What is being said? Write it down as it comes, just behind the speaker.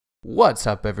What's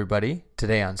up, everybody?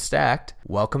 Today on Stacked,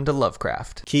 welcome to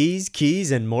Lovecraft.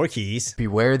 Keys, and more keys.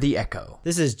 Beware the Echo.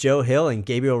 This is Joe Hill and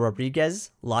Gabriel Rodriguez,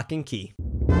 Lock and Key.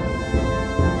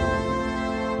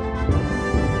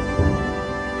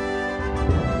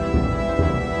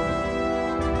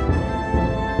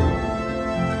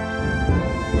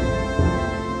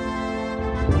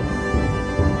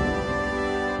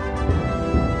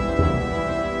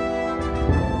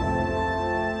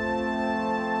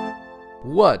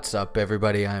 What's up,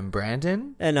 everybody? I'm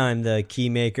Brandon. And I'm the key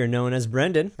maker known as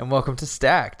Brendan. And welcome to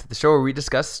Stacked, the show where we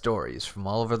discuss stories from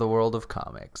all over the world of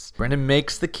comics. Brendan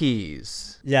makes the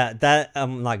keys. Yeah, that,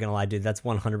 I'm not gonna lie, dude, that's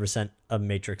 100% a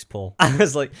Matrix pull. I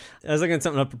was looking at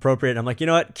something up appropriate, and I'm like, you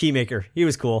know what? Key maker. He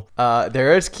was cool.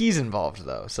 There is keys involved,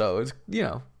 though, so it's,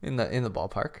 in the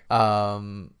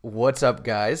ballpark. What's up,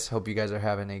 guys? Hope you guys are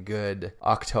having a good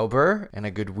October and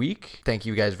a good week. Thank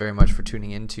you guys very much for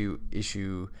tuning in to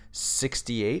issue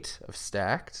 68 of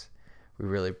Stacked. We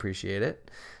really appreciate it.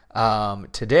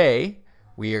 Today,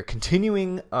 we are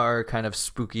continuing our kind of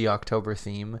spooky October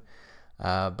theme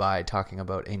by talking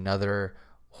about another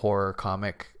horror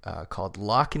comic called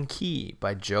Lock and Key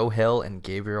by Joe Hill and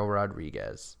Gabriel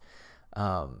Rodriguez.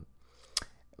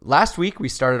 Last week, we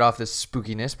started off this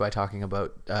spookiness by talking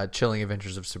about Chilling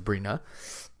Adventures of Sabrina,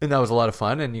 and that was a lot of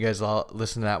fun, and you guys all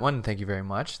listened to that one, and thank you very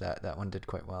much. That one did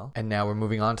quite well. And now we're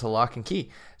moving on to Lock and Key.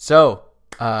 So,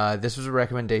 this was a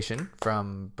recommendation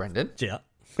from Brendan. Yeah.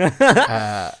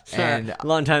 And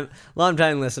long time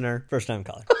listener, first time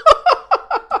caller.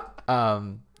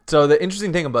 So the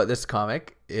interesting thing about this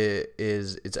comic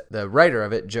is it's the writer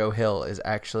of it, Joe Hill, is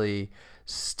actually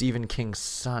Stephen King's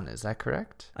son. Is that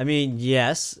correct? I mean,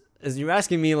 yes. As you're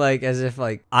asking me, as if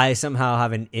I somehow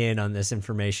have an in on this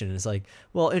information. It's like,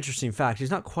 well, interesting fact.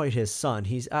 He's not quite his son.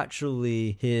 He's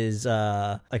actually his.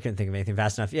 I couldn't think of anything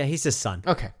fast enough. Yeah, he's his son.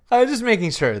 Okay, I was just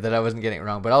making sure that I wasn't getting it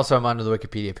wrong. But also, I'm onto the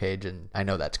Wikipedia page, and I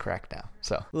know that's correct now.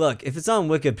 So look, if it's on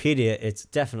Wikipedia, it's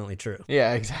definitely true.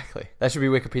 Yeah, exactly. That should be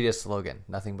Wikipedia's slogan: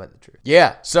 "Nothing but the truth."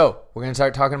 Yeah. So we're gonna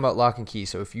start talking about Lock and Key.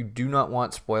 So if you do not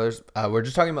want spoilers, we're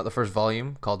just talking about the first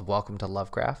volume called Welcome to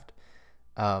Lovecraft.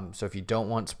 So if you don't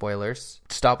want spoilers,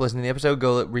 stop listening to the episode,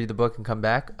 go read the book and come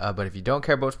back. But if you don't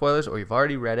care about spoilers or you've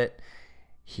already read it,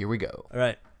 here we go. All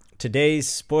right. Today's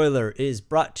spoiler is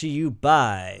brought to you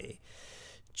by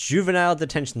juvenile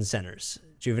detention centers.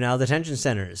 Juvenile detention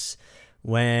centers.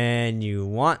 When you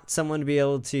want someone to be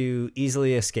able to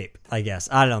easily escape, I guess.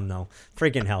 I don't know.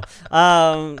 Freaking hell.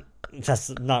 That's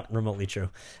not remotely true.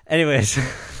 Anyways.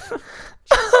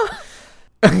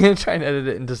 I'm going to try and edit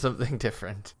it into something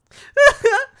different.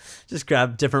 Just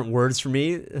grab different words for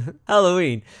me.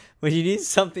 Halloween. When you need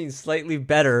something slightly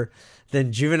better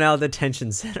than juvenile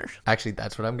detention center. Actually,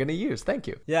 that's what I'm going to use. Thank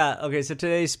you. Yeah. Okay. So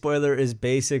today's spoiler is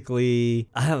basically,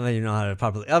 I don't even know how to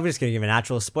properly, I'm just going to give an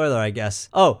actual spoiler, I guess.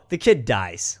 Oh, the kid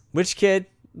dies. Which kid?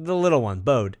 The little one,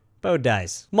 Bode. Bode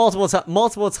dies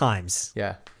multiple times.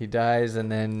 Yeah, he dies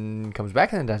and then comes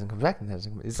back and then dies and comes back and then dies.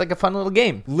 It's like a fun little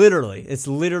game. Literally, it's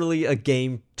literally a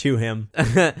game to him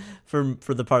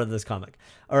for the part of this comic.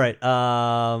 All right.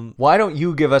 Why don't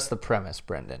you give us the premise,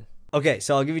 Brendan? Okay,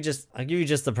 so I'll give you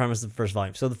just the premise of the first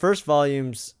volume. So the first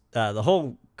volume's the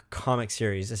whole comic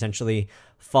series essentially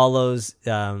follows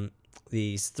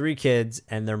these three kids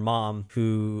and their mom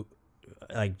who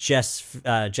just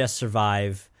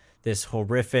survive this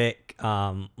horrific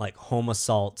home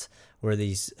assault where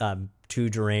these two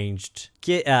deranged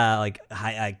kids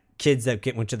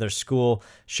that went to their school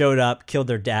showed up, killed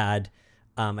their dad,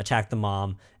 attacked the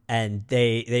mom, and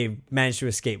they managed to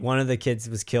escape. One of the kids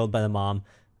was killed by the mom,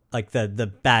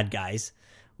 the bad guys.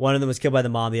 One of them was killed by the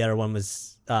mom. The other one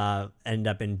was ended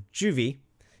up in juvie,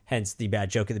 hence the bad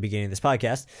joke at the beginning of this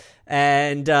podcast.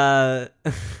 And and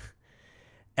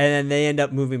then they end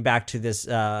up moving back to this.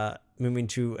 Moving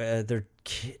to their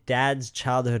dad's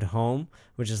childhood home,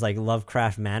 which is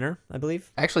Lovecraft Manor, I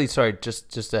believe. Actually, sorry,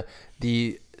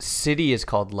 the city is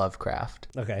called Lovecraft.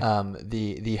 Okay.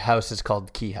 The house is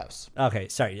called Key House. Okay,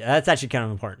 sorry, that's actually kind of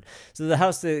important. So the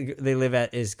house they live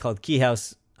at is called Key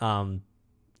House in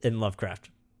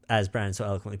Lovecraft, as Brandon so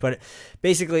eloquently put it.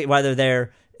 Basically, while they're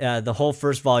there, the whole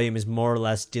first volume is more or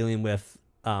less dealing with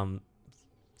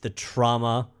the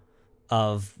trauma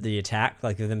of the attack,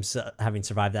 them having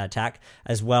survived that attack,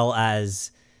 as well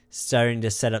as starting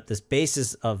to set up this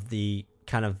basis of the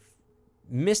kind of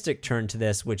mystic turn to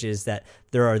this, which is that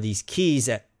there are these keys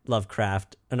at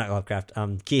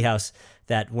Key House,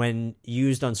 that when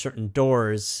used on certain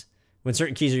doors, when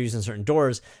certain keys are used on certain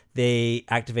doors, they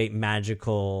activate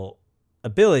magical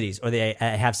abilities, or they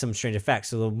have some strange effects.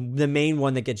 So the main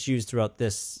one that gets used throughout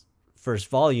this first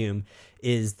volume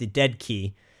is the Dead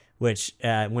Key, which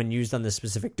when used on this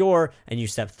specific door and you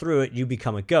step through it, you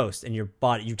become a ghost, and your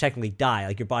body, you technically die.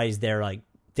 Like your body's there, like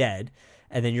dead,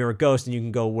 and then you're a ghost, and you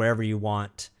can go wherever you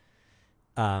want,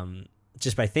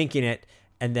 just by thinking it.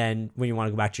 And then when you want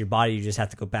to go back to your body, you just have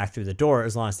to go back through the door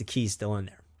as long as the key's still in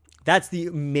there. That's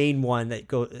the main one that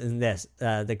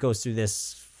goes through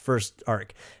this first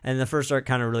arc. And the first arc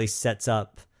kind of really sets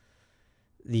up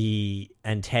the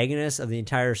antagonist of the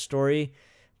entire story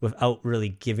without really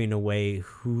giving away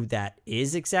who that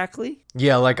is exactly.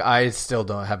 Yeah, like I still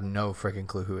don't have no freaking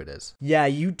clue who it is. Yeah,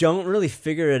 you don't really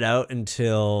figure it out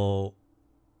until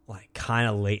like kind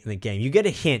of late in the game. You get a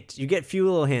hint. You get a few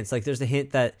little hints. Like there's a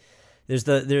hint that there's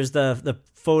the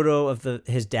photo of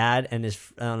his dad and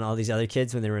all these other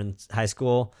kids when they were in high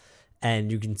school,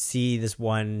 and you can see this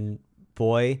one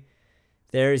boy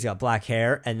there. He's got black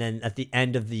hair, and then at the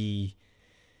end of the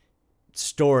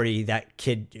story, that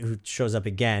kid who shows up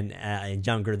again,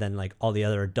 younger than like all the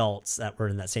other adults that were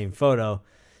in that same photo.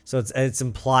 So it's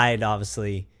implied,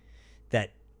 obviously,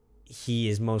 that he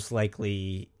is most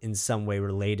likely in some way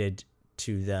related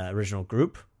to the original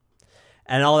group.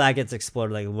 And all that gets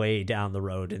explored like way down the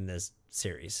road in this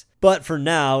series. But for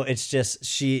now, it's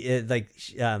just you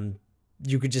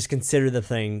could just consider the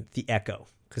thing the Echo.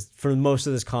 Because for most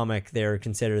of this comic, they're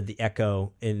considered the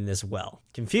Echo in this well.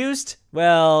 Confused?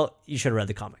 Well, you should have read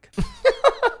the comic.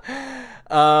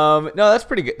 No, that's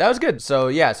pretty good. That was good. So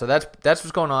yeah, so that's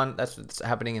what's going on. That's what's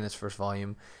happening in this first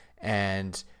volume.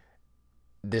 And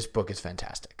this book is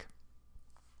fantastic.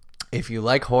 If you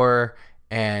like horror,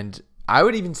 and I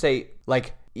would even say,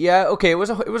 like, yeah, okay, it was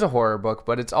a horror book,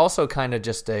 but it's also kind of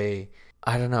just I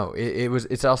don't know.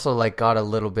 It's also like got a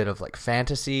little bit of like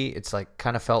fantasy. It's like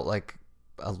kind of felt like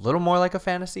a little more like a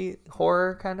fantasy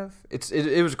horror kind of.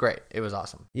 It was great. It was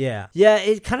awesome. Yeah.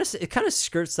 It kind of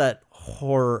skirts that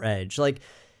horror edge. Like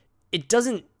it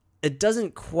doesn't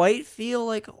quite feel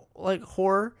like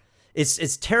horror.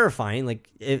 It's terrifying. Like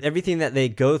everything that they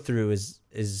go through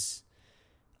is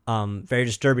very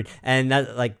disturbing, and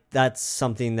that's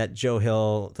something that Joe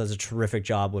Hill does a terrific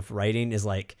job with writing.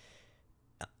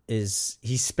 Is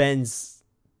he spends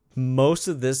most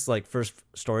of this like first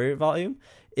story volume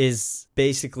is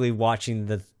basically watching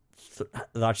the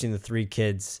three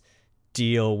kids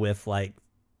deal with like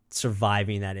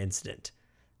surviving that incident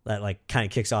that like kind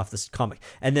of kicks off this comic.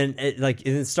 And then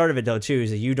in the start of it though too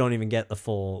is that you don't even get the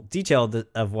full detail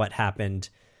of what happened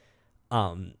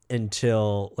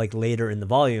until like later in the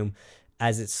volume,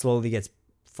 as it slowly gets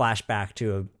flashback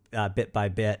to a bit by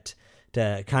bit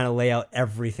to kind of lay out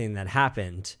everything that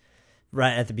happened.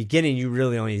 Right at the beginning, you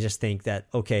really only just think that,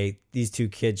 okay, these two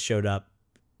kids showed up,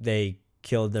 they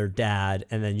killed their dad,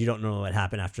 and then you don't know what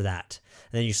happened after that.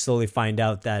 And then you slowly find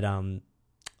out that I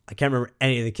can't remember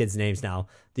any of the kids' names now.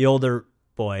 The older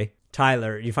boy,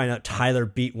 Tyler, you find out Tyler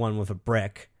beat one with a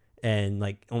brick and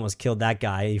like almost killed that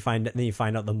guy. Then you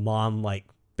find out the mom like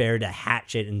buried a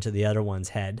hatchet into the other one's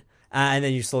head. And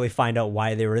then you slowly find out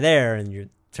why they were there, and you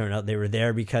turn out they were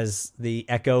there because the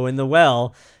Echo in the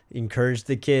well encouraged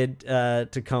the kid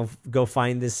to go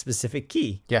find this specific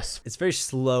key. Yes. It's very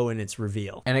slow in its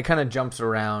reveal. And it kind of jumps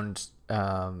around.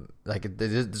 Like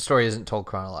the story isn't told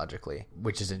chronologically,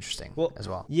 which is interesting as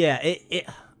well. Yeah, it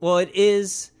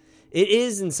is. It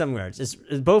is in some regards. It's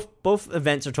both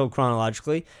events are told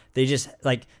chronologically. They just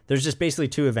like there's just basically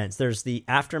two events. There's the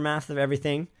aftermath of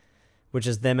everything, which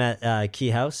is them at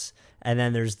Key House, and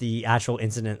then there's the actual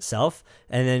incident itself,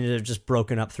 and then they're just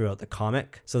broken up throughout the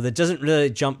comic. So that doesn't really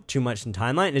jump too much in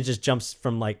timeline. It just jumps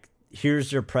from like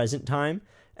here's your present time,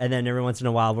 and then every once in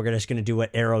a while we're just going to do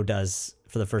what Arrow does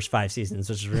for the first 5 seasons,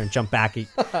 which is we're going to jump back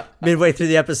midway through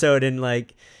the episode and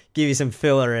like give you some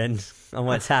filler on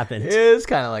what's happened. It is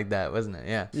kind of like that, wasn't it?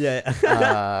 Yeah.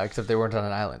 Yeah. Except they weren't on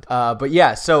an island. But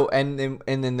yeah, so and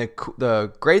then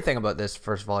the great thing about this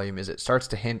first volume is it starts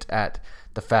to hint at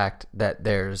the fact that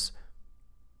there's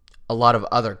a lot of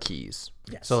other keys.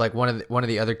 Yes. So like one of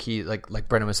the other keys, like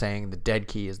Brendan was saying, the dead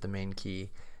key is the main key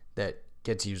that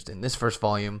gets used in this first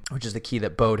volume, which is the key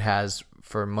that Bode has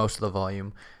for most of the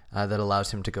volume, that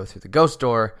allows him to go through the ghost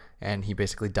door, and he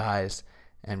basically dies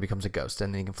and becomes a ghost,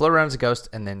 and then he can float around as a ghost,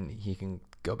 and then he can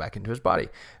go back into his body.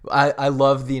 I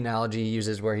love the analogy he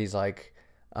uses where he's like,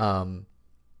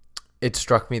 it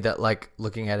struck me that like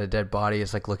looking at a dead body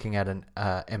is like looking at an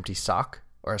empty sock,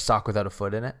 or a sock without a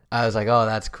foot in it. I was like, oh,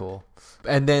 that's cool.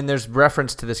 And then there's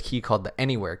reference to this key called the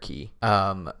Anywhere key,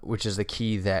 which is the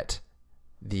key that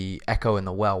the Echo in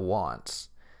the well wants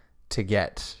to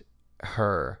get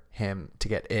him to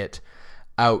get it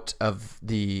out of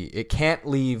it can't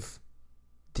leave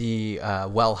the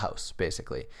well house,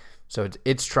 basically. So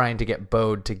it's trying to get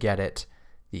Bode to get it,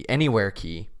 the Anywhere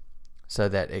key, so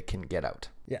that it can get out.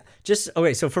 Yeah. Just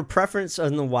okay. So for preference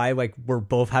on the why, like we're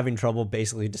both having trouble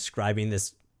basically describing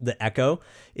this, the echo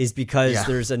is because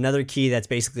there's another key that's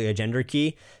basically a gender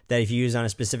key that if you use on a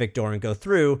specific door and go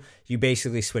through, you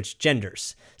basically switch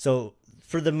genders. So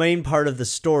for the main part of the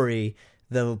story,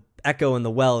 the echo in the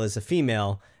well is a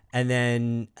female. And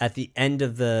then at the end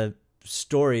of the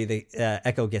story, the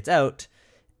echo gets out,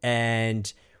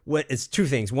 and what it's two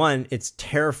things. One, it's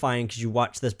terrifying because you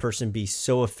watch this person be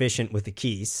so efficient with the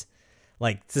keys.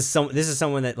 Like this is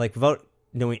someone that, like, without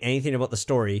knowing anything about the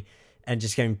story and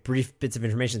just getting brief bits of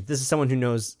information, this is someone who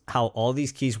knows how all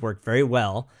these keys work very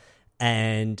well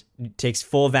and takes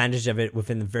full advantage of it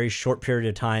within the very short period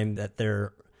of time that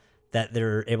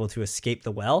they're able to escape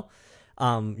the well.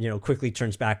 Quickly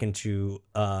turns back into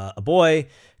a boy,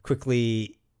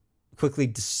 quickly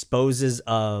disposes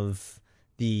of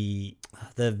the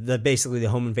basically the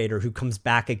home invader who comes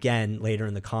back again later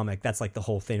in the comic. That's like the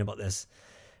whole thing about this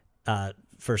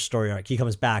first story arc. He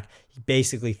comes back, he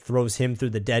basically throws him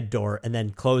through the dead door and then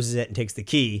closes it and takes the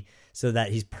key so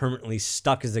that he's permanently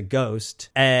stuck as a ghost,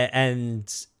 and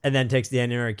then takes the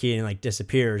anywhere key and like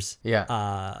disappears.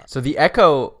 So the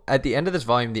echo at the end of this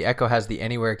volume, the echo has the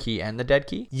anywhere key and the dead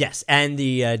key. Yes, and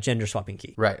the gender swapping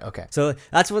key. Right. Okay. So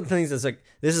that's one of the things that's like,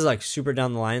 this is like super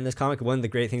down the line in this comic. One of the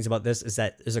great things about this is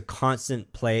that there's a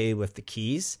constant play with the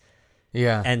keys.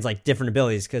 Yeah. And like different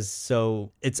abilities, because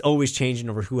so it's always changing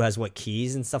over who has what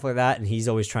keys and stuff like that, and he's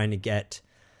always trying to get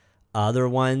other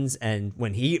ones, and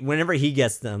whenever he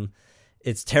gets them,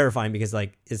 it's terrifying because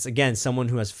like it's again someone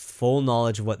who has full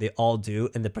knowledge of what they all do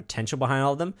and the potential behind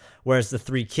all of them, whereas the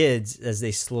three kids, as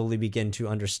they slowly begin to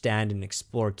understand and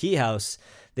explore Key House,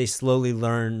 they slowly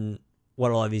learn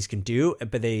what all of these can do,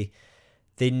 but they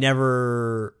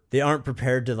aren't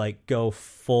prepared to like go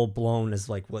full blown as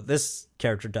like what this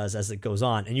character does as it goes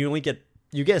on. And you get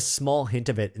a small hint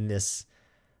of it in this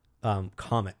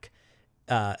comic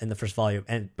in the first volume.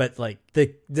 But like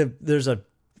they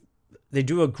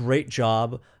do a great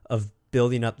job of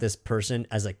building up this person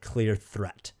as a clear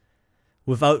threat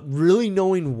without really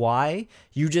knowing why.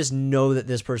 You just know that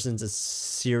this person's a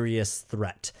serious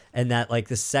threat, and that like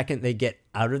the second they get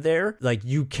out of there, like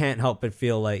you can't help but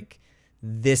feel like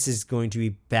this is going to be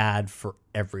bad for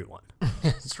everyone.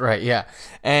 That's right. Yeah.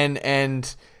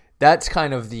 And that's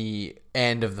kind of the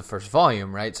end of the first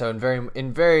volume, right? So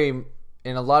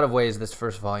in a lot of ways, this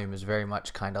first volume is very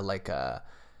much kind of like a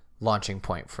launching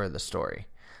point for the story.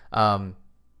 But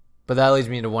that leads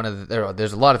me into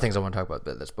there's a lot of things I want to talk about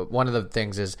this, but one of the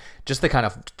things is just the kind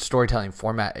of storytelling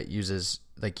format it uses,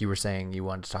 like you were saying you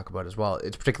wanted to talk about as well.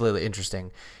 It's particularly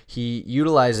interesting. He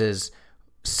utilizes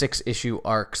 6-issue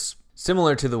arcs,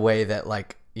 similar to the way that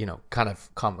like, kind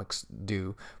of comics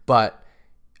do, but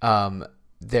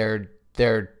they're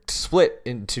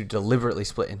deliberately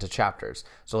split into chapters.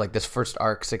 So like this first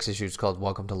arc, 6 issues, called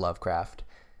Welcome to Lovecraft,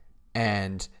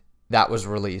 and that was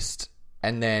released,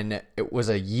 and then it was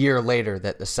a year later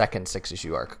that the second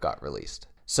 6-issue arc got released.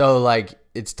 So like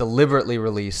it's deliberately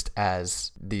released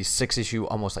as these 6-issue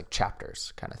almost like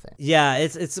chapters kind of thing. Yeah,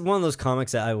 it's one of those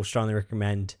comics that I will strongly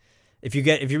recommend. If you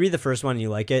read the first one and you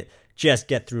like it, just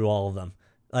get through all of them.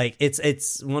 Like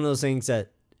it's one of those things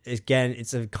that, again,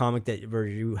 it's a comic where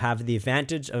you have the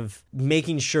advantage of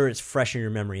making sure it's fresh in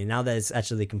your memory. And now that it's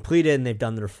actually completed and they've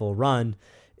done their full run,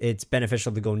 it's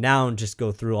beneficial to go now and just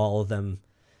go through all of them,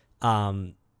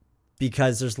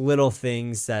 because there's little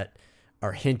things that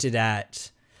are hinted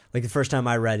at. Like the first time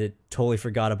I read it, totally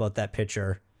forgot about that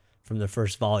picture from the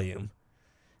first volume.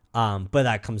 But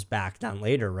that comes back down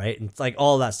later, right? And it's like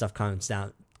all that stuff comes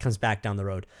back down the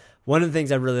road. One of the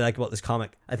things I really like about this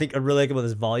comic, I think I really like about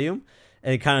this volume,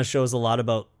 and it kind of shows a lot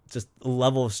about just the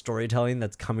level of storytelling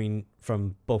that's coming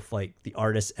from both like the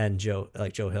artist and Joe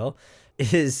Hill,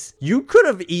 is you could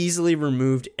have easily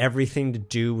removed everything to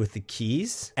do with the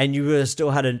keys and you would have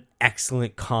still had an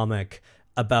excellent comic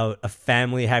about a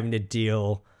family having to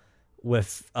deal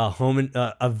with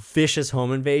a vicious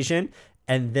home invasion,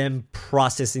 and then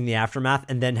processing the aftermath,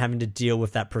 and then having to deal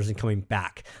with that person coming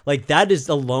back. Like that is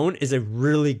alone is a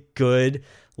really good,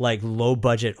 like low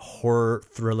budget horror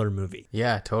thriller movie.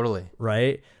 Yeah, totally.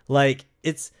 Right? Like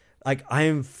it's like, I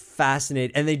am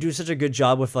fascinated, and they do such a good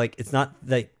job with like, it's not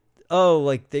like, oh,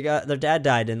 like their dad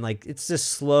died, and like it's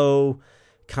just slow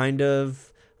kind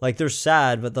of like they're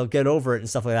sad, but they'll get over it and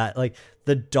stuff like that. Like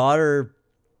the daughter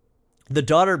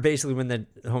basically, when the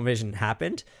home invasion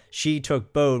happened, she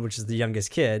took Bode, which is the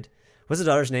youngest kid. What's the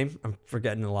daughter's name? I'm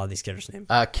forgetting a lot of these characters' names.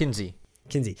 Kinsey.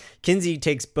 Kinsey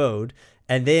takes Bode,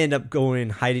 and they end up going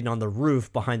and hiding on the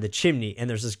roof behind the chimney. And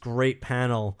there's this great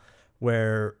panel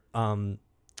where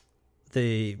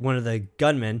the one of the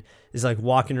gunmen is like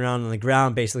walking around on the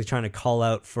ground, basically trying to call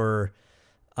out for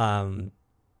the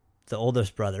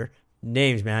oldest brother.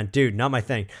 Names, man, dude, not my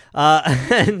thing.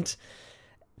 And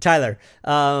Tyler,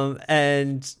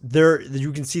 and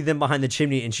you can see them behind the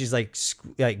chimney, and she's like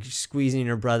squeezing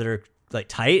her brother like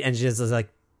tight, and she has this like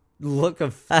look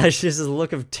of she has this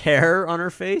look of terror on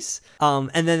her face. And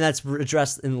then that's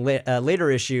addressed in later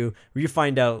issue where you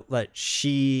find out that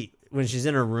when she's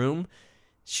in her room,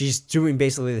 she's doing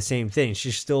basically the same thing.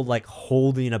 She's still like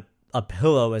holding a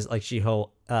pillow as like she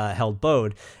held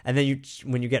Bode. And then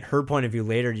when you get her point of view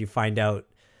later, you find out,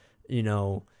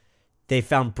 they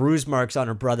found bruise marks on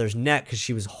her brother's neck because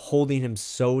she was holding him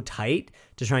so tight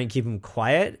to try and keep him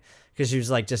quiet because she was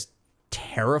like just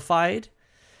terrified.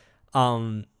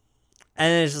 And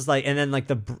then it's just like, and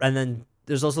then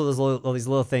there's also all these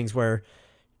little things where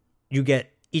you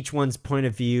get each one's point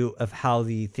of view of how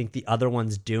they think the other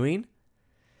one's doing.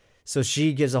 So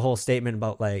she gives a whole statement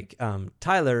about like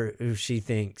Tyler, who she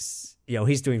thinks,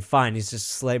 he's doing fine. He's just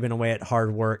slaving away at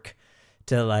hard work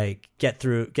to like get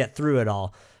through it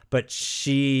all. But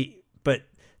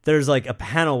there's like a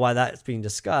panel while that's being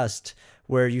discussed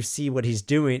where you see what he's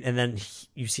doing, and then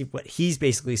you see what he's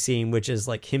basically seeing, which is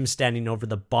like him standing over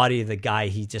the body of the guy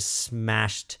he just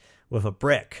smashed with a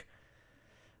brick.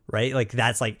 Right? Like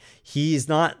that's like, he's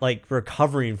not like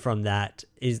recovering from that.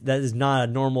 That is not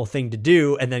a normal thing to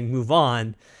do and then move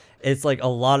on. It's like a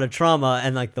lot of trauma,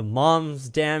 and like the mom's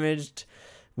damaged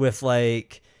with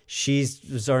like, she's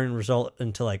starting to result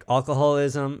into like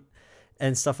alcoholism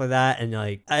and stuff like that. And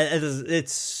like,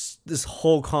 it's this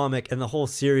whole comic and the whole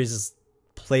series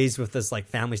plays with this like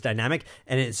family's dynamic,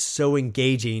 and it's so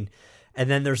engaging. And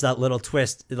then there's that little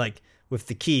twist, like with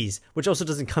the keys, which also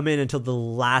doesn't come in until the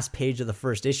last page of the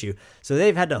first issue. So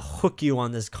they've had to hook you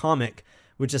on this comic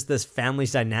with just this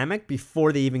family's dynamic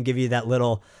before they even give you that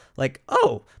little like,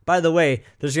 oh, by the way,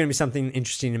 there's going to be something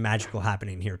interesting and magical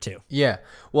happening here too. Yeah.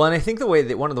 Well, and I think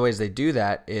one of the ways they do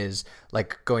that is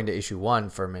like going to issue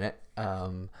 1 for a minute,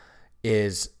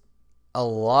 is a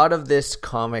lot of this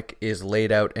comic is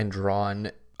laid out and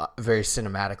drawn very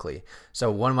cinematically.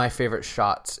 So one of my favorite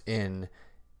shots in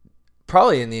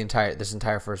this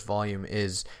entire first volume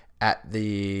is at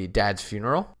the dad's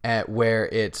funeral, where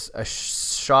it's a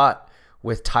shot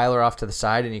with Tyler off to the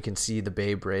side, and you can see the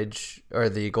Bay Bridge or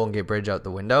the Golden Gate Bridge out the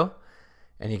window,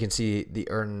 and you can see the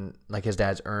urn, like his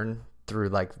dad's urn, through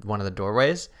like one of the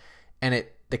doorways, and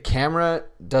the camera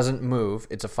doesn't move.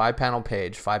 It's a 5-panel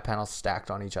page, 5 panels stacked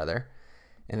on each other,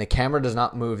 and the camera does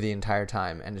not move the entire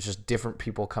time, and it's just different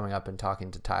people coming up and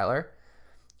talking to Tyler,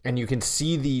 and you can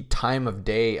see the time of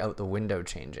day out the window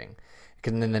changing.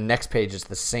 And then the next page is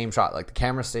the same shot, like the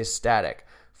camera stays static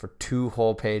for 2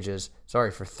 whole pages. For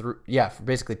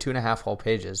basically 2.5 whole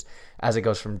pages as it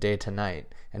goes from day to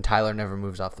night, and Tyler never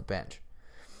moves off the bench.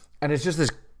 And it's just this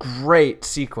great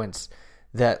sequence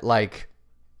that like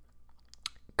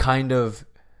kind of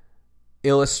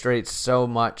illustrates so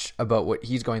much about what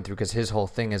he's going through, because his whole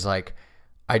thing is like,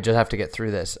 I just have to get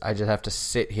through this. I just have to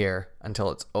sit here until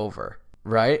it's over,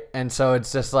 right? And so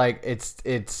it's just like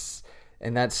it's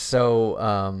and that's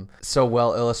so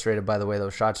well illustrated by the way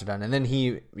those shots are done. And then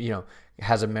he,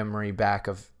 has a memory back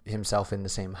of himself in the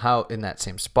same house, in that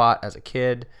same spot as a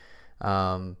kid.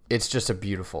 It's just a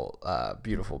beautiful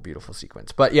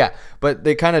sequence. But yeah, but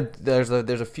they kind of, there's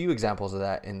a few examples of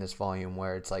that in this volume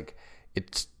where it's like,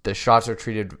 the shots are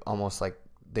treated almost like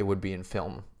they would be in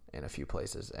film in a few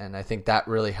places. And I think that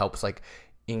really helps like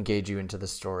engage you into the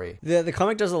story. The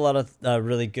comic does a lot of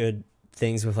really good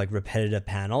things with like repetitive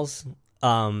panels.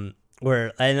 There's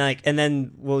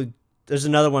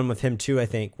another one with him too, I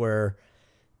think, where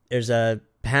there's a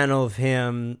panel of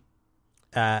him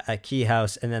at Key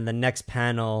House, and then the next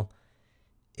panel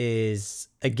is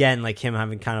again like him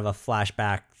having kind of a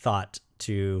flashback thought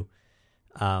to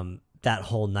that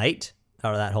whole night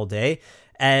or that whole day.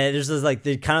 And there's this like,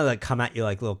 they kind of like come at you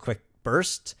like little quick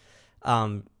burst,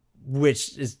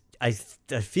 which is I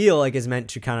feel like is meant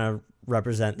to kind of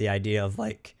represent the idea of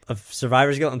like of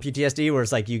survivor's guilt and PTSD, where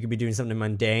it's like you could be doing something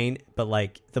mundane, but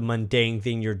like the mundane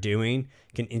thing you're doing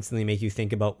can instantly make you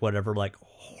think about whatever like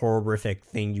horrific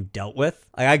thing you dealt with.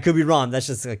 Like, I could be wrong. That's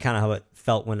just like kind of how it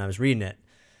felt when I was reading it,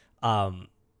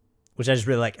 which I just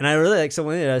really like. And I really like, so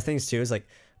one of the other things too is like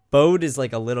Bode is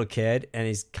like a little kid, and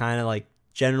he's kind of like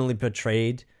generally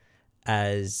portrayed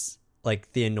as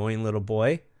like the annoying little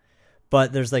boy.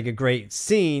 But there's like a great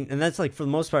scene, and that's like for the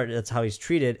most part that's how he's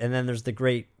treated. And then there's the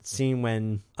great scene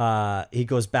when he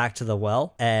goes back to the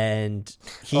well, and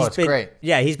he's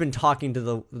been talking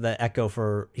to the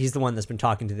Echo he's the one that's been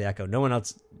talking to the Echo. No one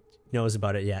else knows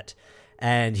about it yet.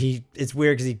 And it's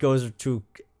weird because he goes to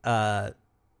the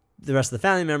rest of the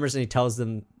family members, and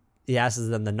he asks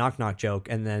them the knock knock joke,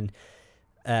 and then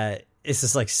it's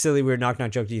this like silly weird knock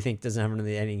knock joke do you think doesn't have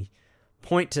really any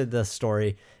point to the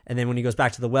story. And then when he goes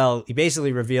back to the well, he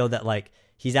basically revealed that like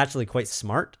he's actually quite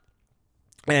smart,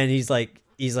 and he's like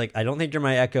I don't think you're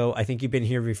my echo. I think you've been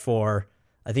here before.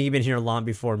 I think you've been here long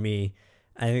before me.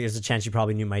 I think there's a chance you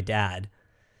probably knew my dad,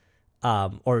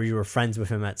 or you were friends with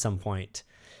him at some point.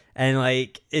 And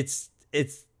like it's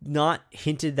not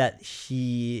hinted that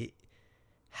he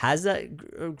has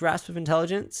that grasp of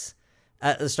intelligence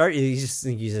at the start. You just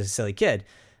think he's a silly kid.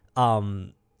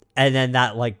 And then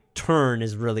that like turn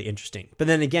is really interesting. But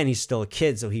then again, he's still a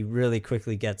kid, so he really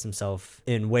quickly gets himself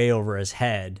in way over his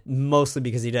head, mostly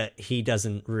because he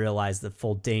doesn't realize the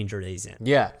full danger that he's in.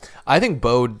 Yeah. I think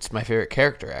Bode's my favorite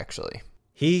character, actually.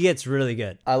 He gets really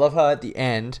good. I love how at the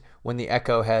end, when the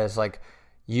Echo has like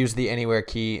used the anywhere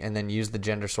key and then used the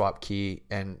gender swap key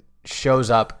and shows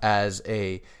up as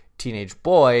a teenage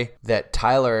boy, that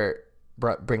Tyler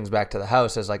brings back to the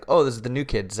house as like, oh, this is the new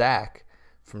kid, Zach,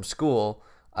 from school.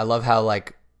 I love how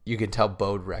like you can tell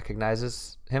Bode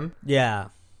recognizes him. Yeah,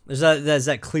 there's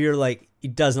that clear like he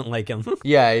doesn't like him.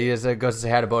 Yeah, he goes to say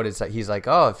hi to Bode. It's like he's like,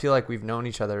 oh, I feel like we've known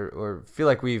each other, or feel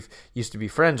like we've used to be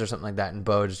friends, or something like that. And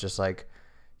Bode's just like,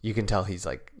 you can tell he's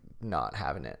like not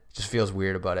having it. Just feels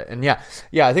weird about it. And yeah,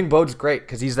 I think Bode's great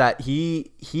because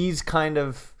he's kind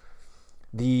of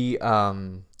the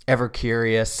ever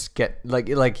curious, like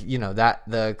you know, that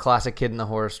the classic kid in the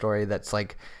horror story that's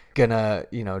like gonna,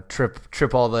 you know,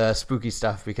 trip all the spooky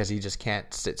stuff because he just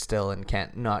can't sit still and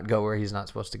can't not go where he's not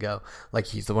supposed to go. Like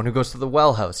he's the one who goes to the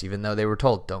well house even though they were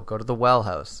told don't go to the well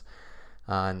house,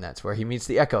 and that's where he meets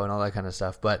the Echo and all that kind of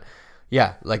stuff. But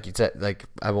yeah, like you said, like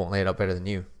I won't lay it out better than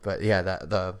you, but yeah,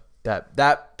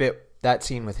 that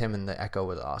scene with him and the Echo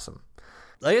was awesome.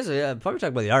 I guess yeah, probably talk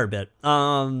about the art a bit.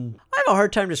 I have a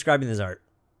hard time describing this art.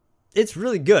 It's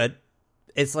really good.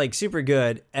 It's like super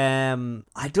good. I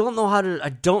don't know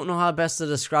how best to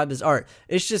describe this art.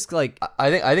 It's just like I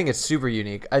think it's super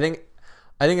unique. I think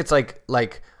it's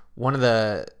like one of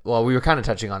the, well, we were kind of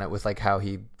touching on it with like how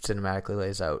he cinematically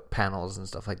lays out panels and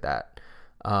stuff like that.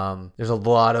 There's a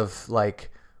lot of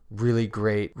like really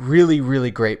great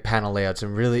panel layouts,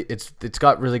 and really it's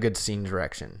got really good scene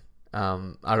direction.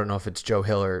 I don't know if it's Joe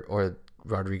Hill or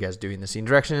Rodriguez doing the scene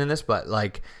direction in this, but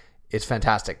like it's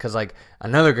fantastic because like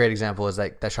another great example is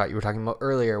like that shot you were talking about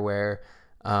earlier where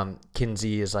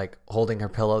Kinsey is like holding her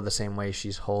pillow the same way she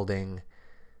was holding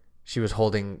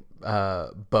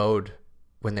Bode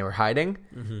when they were hiding.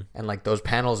 Mm-hmm. And like those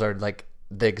panels are like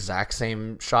the exact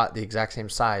same shot, the exact same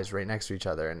size, right next to each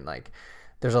other. And like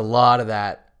there's a lot of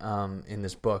that in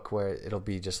this book where it'll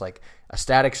be just like a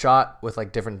static shot with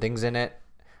like different things in it,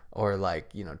 or like,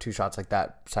 you know, two shots like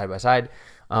that side by side.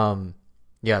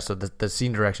 Yeah, so the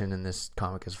scene direction in this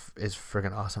comic is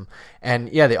freaking awesome. And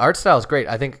yeah, the art style is great.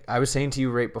 I think I was saying to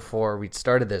you right before we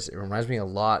started this, it reminds me a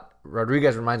lot,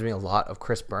 Rodriguez reminds me a lot of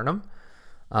Chris Burnham,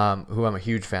 who I'm a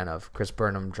huge fan of. Chris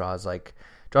Burnham draws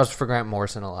for Grant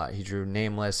Morrison a lot. He drew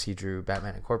Nameless, he drew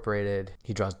Batman Incorporated,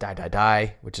 he draws Die Die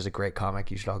Die, which is a great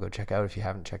comic you should all go check out if you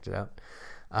haven't checked it out.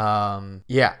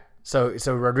 Yeah, so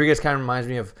Rodriguez kind of reminds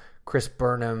me of Chris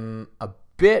Burnham a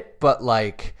bit, but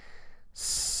like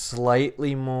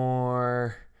slightly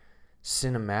more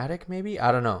cinematic, maybe.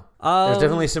 I don't know. There's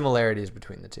definitely similarities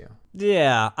between the two.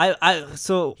 Yeah,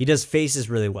 so he does faces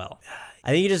really well. I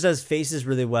think he just does faces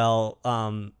really well,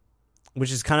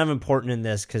 which is kind of important in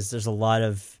this because there's a lot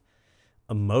of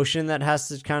emotion that has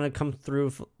to kind of come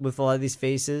through with a lot of these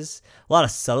faces. A lot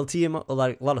of subtlety, a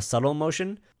lot of subtle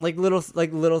emotion, like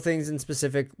little things in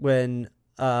specific when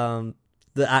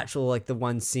the actual like the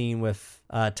one scene with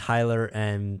Tyler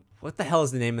and what the hell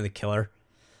is the name of the killer?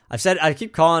 I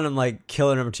keep calling him like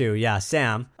killer number 2. Yeah,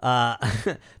 Sam.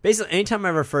 Basically, anytime I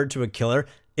referred to a killer,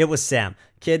 it was Sam.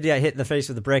 Kid got hit in the face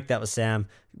with a brick, that was Sam.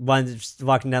 One just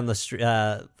walking down the street,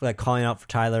 like calling out for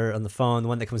Tyler on the phone. The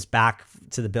one that comes back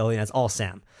to the building, that's all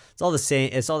Sam. It's all the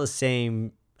same. It's all the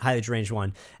same highly deranged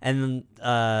one. And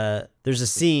then there's a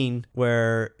scene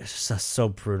where it's just so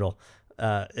brutal.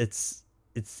 It's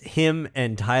him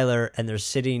and Tyler, and they're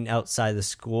sitting outside the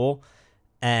school.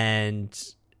 And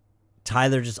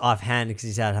Tyler just offhand because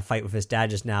he's had a fight with his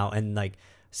dad just now, and like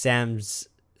Sam's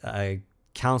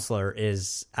counselor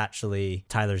is actually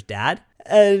Tyler's dad,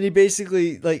 and he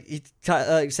basically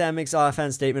Sam makes an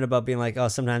offhand statement about being like, oh,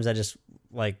 sometimes I just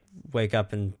like wake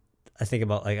up and I think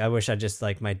about like I wish I just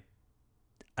like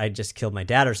I just killed my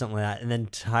dad or something like that, and then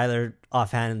Tyler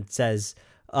offhand says,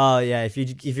 oh yeah, if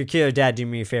you kill your dad, do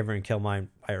me a favor and kill mine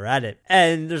while you're at it.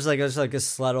 And there's like a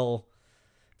subtle,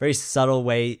 very subtle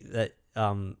way that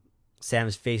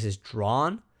Sam's face is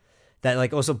drawn that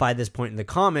like also by this point in the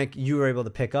comic, you were able to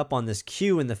pick up on this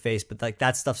cue in the face, but like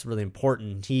that stuff's really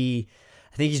important. I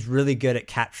think he's really good at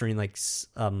capturing like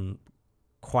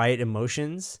quiet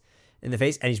emotions in the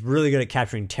face, and he's really good at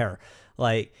capturing terror,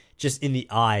 like just in the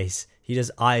eyes. He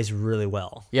does eyes really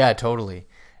well. Yeah, totally.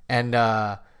 And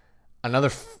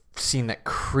another scene that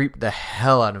creeped the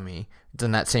hell out of me, it's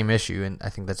in that same issue, and I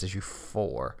think that's issue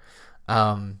 4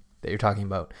 that you're talking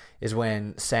about, is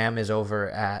when Sam is over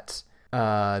at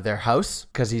their house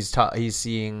because he's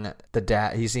seeing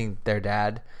their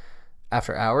dad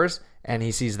after hours, and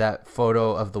he sees that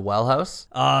photo of the well house.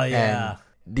 Oh yeah. And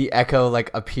the Echo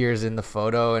like appears in the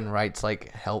photo and writes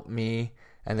like "help me,"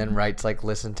 and then writes like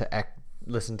listen to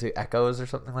echoes or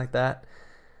something like that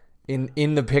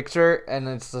in the picture, and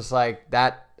it's just like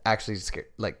that actually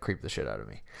creeped the shit out of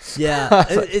me. Yeah,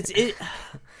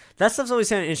 that stuff's always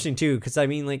kind of interesting too, because I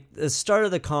mean, like the start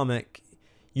of the comic,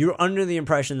 you're under the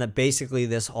impression that basically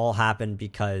this all happened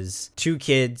because 2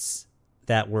 kids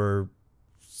that were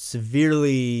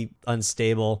severely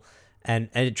unstable and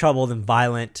troubled and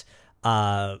violent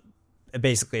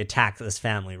basically attacked this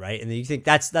family, right? And you think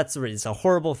that's it's a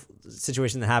horrible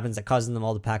situation that happens that causes them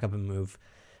all to pack up and move.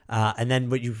 And then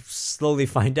what you slowly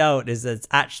find out is that it's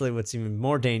actually what's even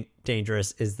more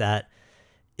dangerous is that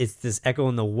it's this Echo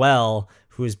in the well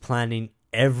who is planning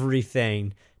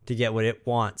everything to get what it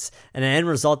wants. And the end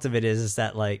result of it is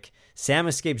that like Sam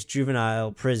escapes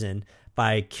juvenile prison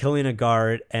by killing a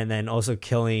guard and then also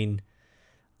killing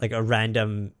like a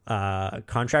random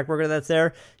contract worker that's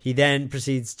there. He then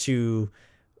proceeds to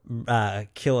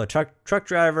kill a truck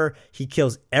driver. He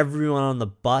kills everyone on the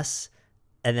bus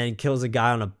and then kills a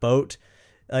guy on a boat.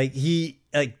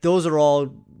 Those are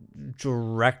all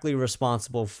directly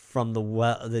responsible from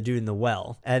the dude in the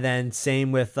well. And then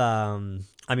same with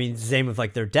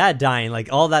like their dad dying.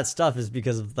 Like all that stuff is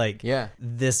because of like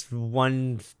this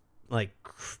one like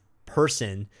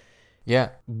person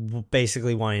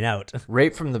basically wanting out.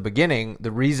 Right from the beginning,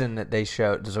 the reason that they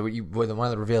showed, so one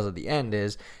of the reveals at the end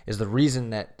is the reason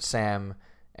that Sam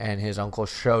and his uncle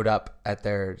showed up at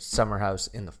their summer house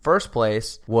in the first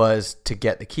place was to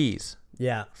get the keys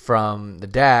from the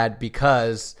dad,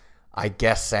 because I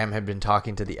guess Sam had been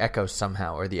talking to the Echo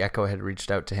somehow, or the Echo had reached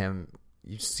out to him.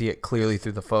 You see it clearly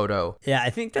through the photo. Yeah, I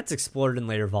think that's explored in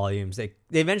later volumes. They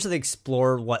eventually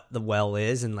explore what the well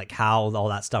is and like how all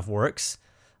that stuff works.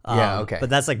 Okay.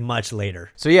 But that's like much later.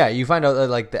 So yeah, you find out that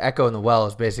like the Echo in the well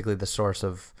is basically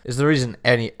is the reason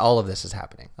all of this is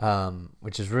happening,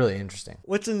 which is really interesting.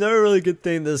 What's another really good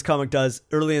thing this comic does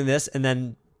early in this and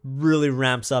then really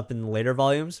ramps up in the later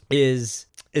volumes is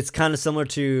it's kind of similar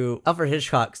to Alfred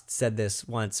Hitchcock said this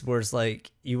once, where it's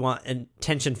like you want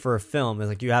tension for a film. It's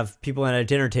like you have people at a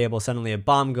dinner table, suddenly a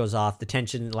bomb goes off, the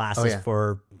tension lasts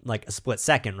for like a split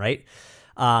second, right?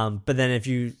 But then if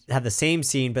you have the same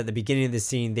scene, but at the beginning of the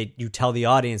scene, you tell the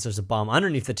audience there's a bomb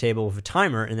underneath the table with a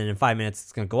timer, and then in 5 minutes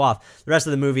it's going to go off. The rest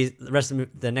of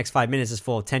the next 5 minutes is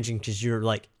full of tension because you're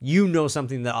like,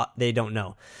 something that they don't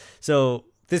know. So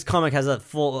this comic has a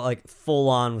full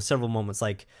on with several moments,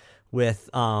 like with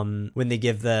when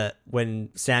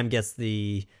Sam gets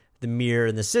the mirror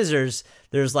and the scissors,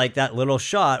 there's like that little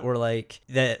shot where like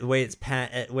the way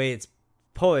it's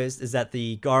poised is that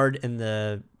the guard and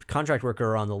the contract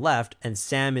worker are on the left, and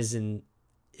Sam is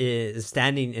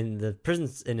standing in the prison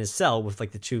in his cell with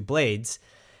like the 2 blades,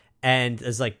 and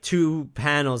there's like 2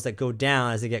 panels that go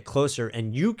down as they get closer,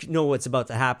 and you know what's about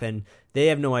to happen. They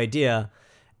have no idea.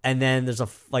 And then there's a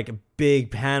big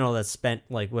panel that's spent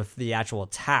like with the actual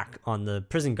attack on the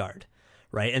prison guard,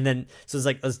 right? And then so it's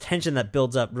like this tension that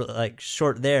builds up like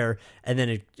short there, and then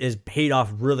it is paid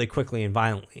off really quickly and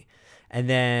violently. And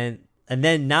then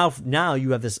now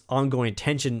you have this ongoing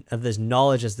tension of this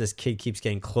knowledge as this kid keeps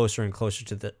getting closer and closer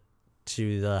to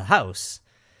the house,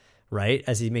 right?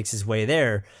 As he makes his way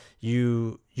there,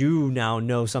 you now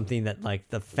know something that like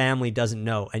the family doesn't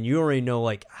know, and you already know,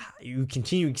 like you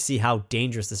continue to see how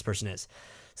dangerous this person is.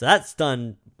 So that's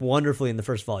done wonderfully in the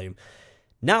first volume.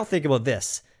 Now think about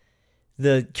this.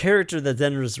 The character that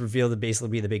then was revealed to basically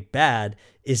be the big bad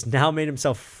is now made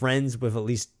himself friends with at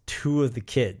least 2 of the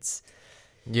kids.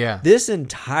 Yeah. This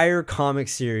entire comic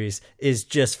series is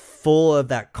just full of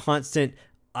that constant,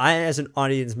 I as an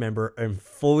audience member am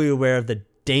fully aware of the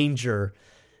danger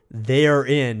they are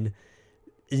in,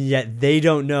 yet they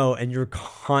don't know, and you're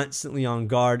constantly on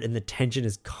guard, and the tension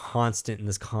is constant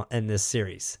in this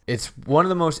series. It's one of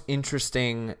the most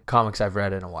interesting comics I've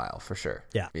read in a while, for sure.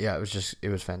 Yeah, it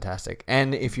was fantastic.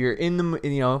 And if you're in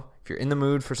the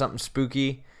mood for something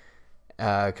spooky,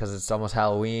 because it's almost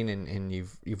Halloween, and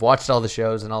you've watched all the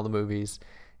shows and all the movies,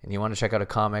 and you want to check out a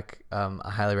comic, I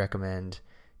highly recommend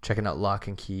checking out Lock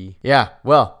and Key. Yeah,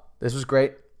 well, this was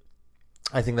great.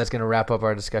 I think that's going to wrap up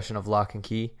our discussion of Lock and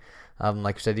Key.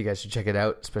 Like I said, you guys should check it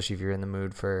out, especially if you're in the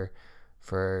mood for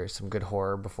some good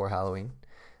horror before Halloween.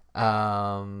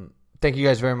 Thank you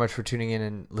guys very much for tuning in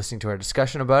and listening to our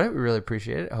discussion about it. We really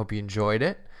appreciate it. I hope you enjoyed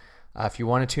it. If you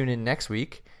want to tune in next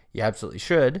week, you absolutely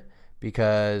should,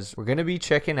 because we're going to be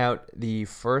checking out the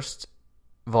first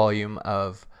volume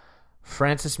of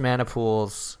Francis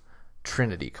Manapul's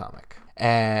Trinity comic.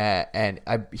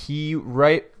 He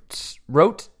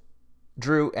wrote,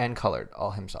 drew, and colored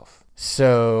all himself.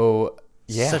 So,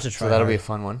 yeah, Such a so that'll be a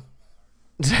fun one.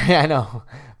 I know,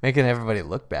 making everybody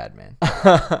look bad, man.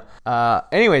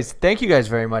 Anyways, thank you guys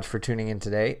very much for tuning in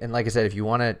today. And like I said, if you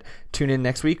want to tune in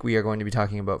next week, we are going to be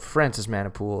talking about Francis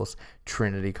Manapul's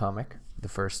Trinity comic, the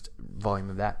first volume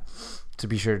of that. So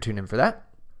be sure to tune in for that.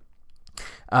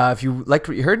 If you liked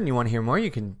what you heard and you want to hear more,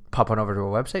 you can pop on over to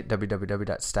our website,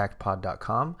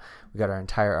 www.stackedpod.com. We got our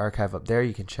entire archive up there.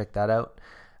 You can check that out.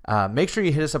 Make sure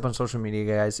you hit us up on social media,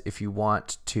 guys, if you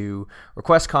want to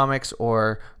request comics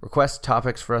or request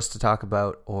topics for us to talk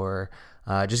about, or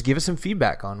just give us some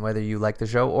feedback on whether you like the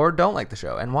show or don't like the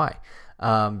show and why.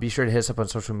 Be sure to hit us up on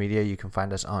social media. You can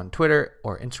find us on Twitter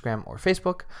or Instagram or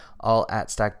Facebook, all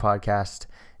at Stacked Podcast.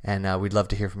 And we'd love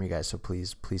to hear from you guys, so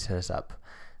please hit us up.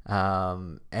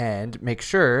 And make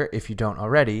sure, if you don't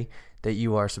already, that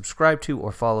you are subscribed to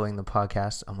or following the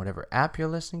podcast on whatever app you're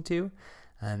listening to.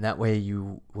 And that way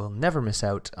you will never miss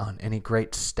out on any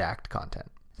great Stacked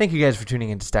content. Thank you guys for tuning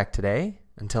in to Stacked today.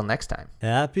 Until next time.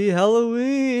 Happy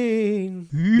Halloween!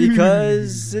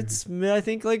 Because it's, I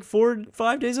think, like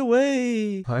 5 days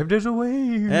away. 5 days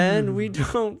away. And we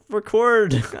don't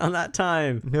record on that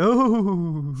time.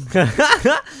 No.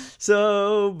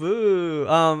 So, boo.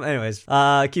 Anyways,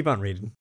 keep on reading.